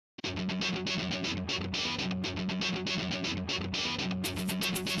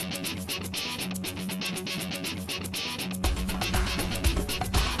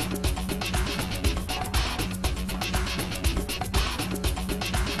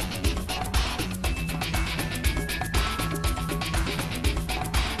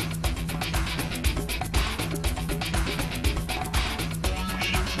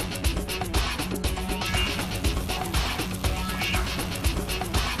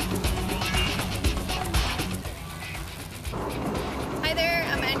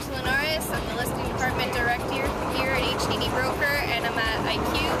Director here at HDD Broker, and I'm at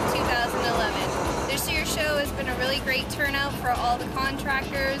ICUEE 2011. This year's show has been a really great turnout for all the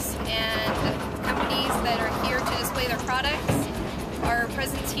contractors and companies that are here to display their products. Our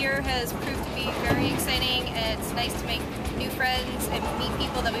presence here has proved to be very exciting, and it's nice to make new friends and meet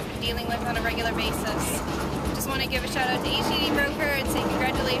people that we've been dealing with on a regular basis. Just want to give a shout out to HDD Broker and say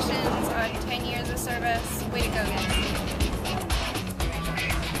congratulations on 10 years of service. Way to go, guys.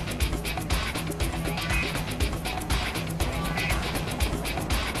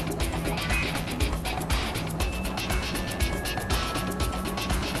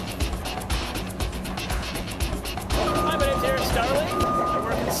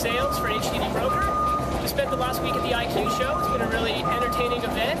 Sales for HDD Broker. We spent the last week at the ICUEE show. It's been a really entertaining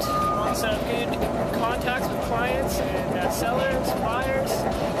event. Lots of good contacts with clients and sellers, buyers.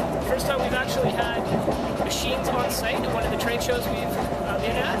 First time we've actually had machines on site at one of the trade shows we've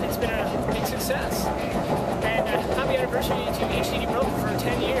been at. It's been a big success. And happy anniversary to HDD Broker for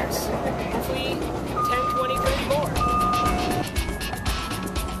 10 years. Hopefully 10, 20, 30 more.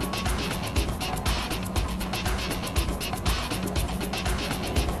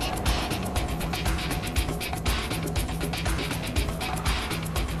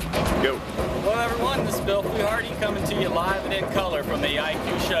 Go. Hello everyone, this is Bill Hardy coming to you live and in color from the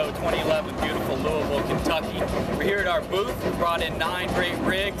ICUEE Show 2011, beautiful Louisville, Kentucky. We're here at our booth. We brought in 9 great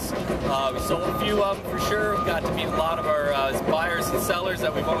rigs. We sold a few of them for sure. We got to meet a lot of our buyers and sellers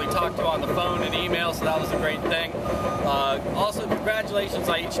that we've only talked to on the phone and email, so that was a great thing. Also, congratulations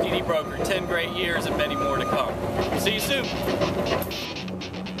on HDD Broker, 10 great years and many more to come. See you soon.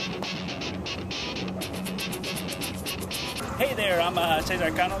 Hey there, I'm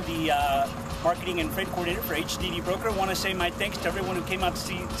Cesar Cano, the Marketing and Freight Coordinator for HDD Broker. I want to say my thanks to everyone who came out to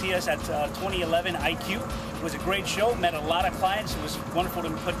see us at 2011 ICUEE. It was a great show, met a lot of clients. It was wonderful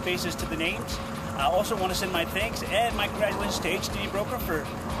to put faces to the names. I also want to send my thanks and my congratulations to HDD Broker for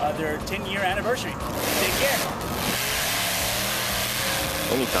their 10-year anniversary. Take care.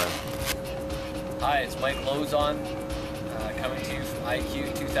 Anytime. Hi, it's Mike Lozon coming to you from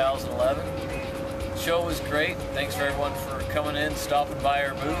ICUEE 2011. The show was great. Thanks for everyone for coming in, stopping by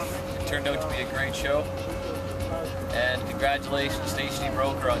our booth. It turned out to be a great show. And congratulations to HDD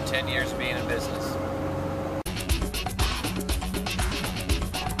Broker on 10 years of being in business.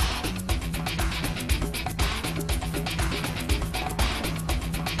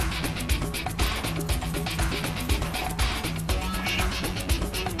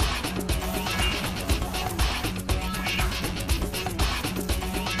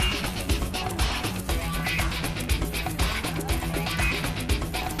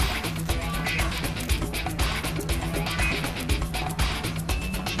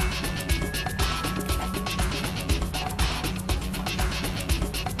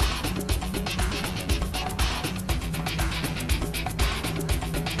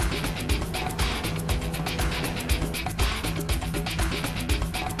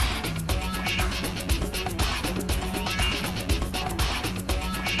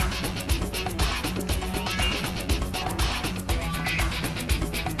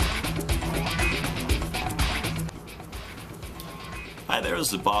 Hi there,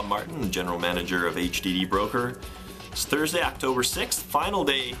 this is Bob Martin, General Manager of HDD Broker. It's Thursday, October 6th, final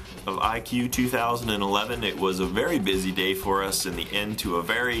day of ICUEE 2011. It was a very busy day for us in the end to a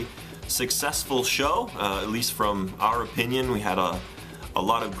very successful show, at least from our opinion. We had a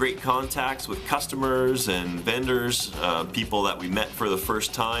lot of great contacts with customers and vendors, people that we met for the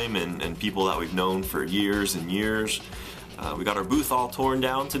first time and people that we've known for years and years. We got our booth all torn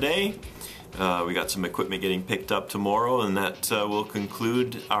down today. We got some equipment getting picked up tomorrow, and that will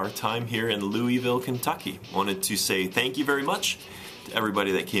conclude our time here in Louisville, Kentucky. Wanted to say thank you very much to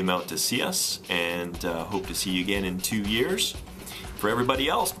everybody that came out to see us, and hope to see you again in 2 years. For everybody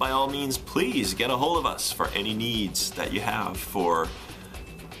else, by all means, please get a hold of us for any needs that you have for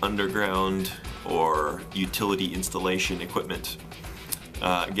underground or utility installation equipment.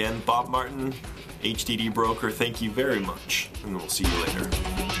 Again, Bob Martin, HDD Broker, thank you very much, and we'll see you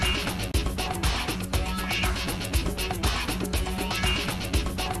later.